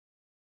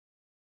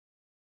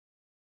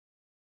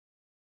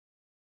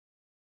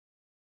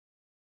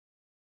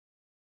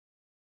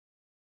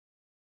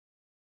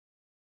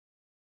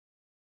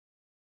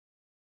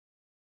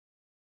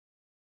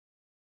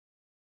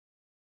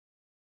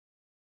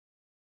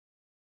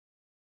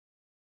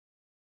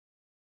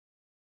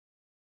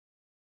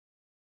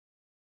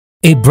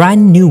A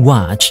brand new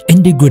watch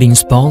integrating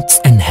sports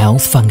and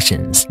health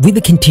functions with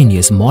a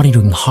continuous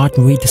monitoring heart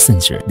rate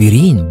sensor,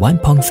 built-in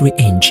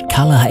 1.3-inch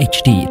Color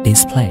HD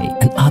display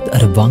and other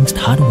advanced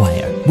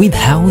hardware. With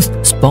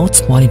health,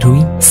 sports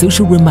monitoring,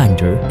 social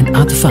reminder and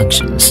other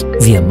functions,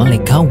 the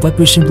Malika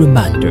vibration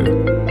reminder,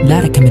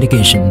 data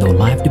communication no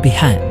left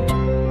behind,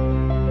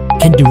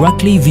 can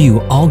directly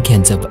view all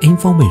kinds of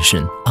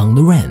information on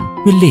the run.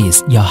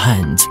 Release your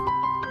hands.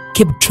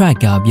 Keep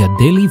track of your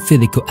daily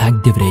physical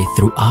activity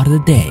throughout the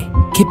day.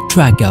 Keep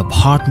track of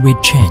heart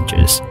rate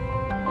changes.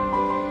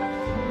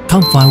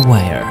 Comfort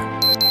wear.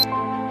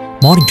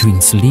 Monitoring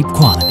sleep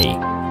quality.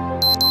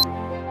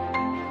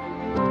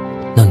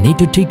 No need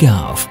to take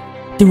off.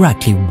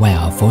 Directly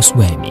wear for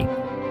swimming.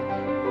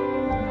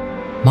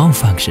 More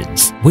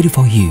functions wait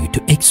for you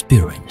to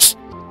experience.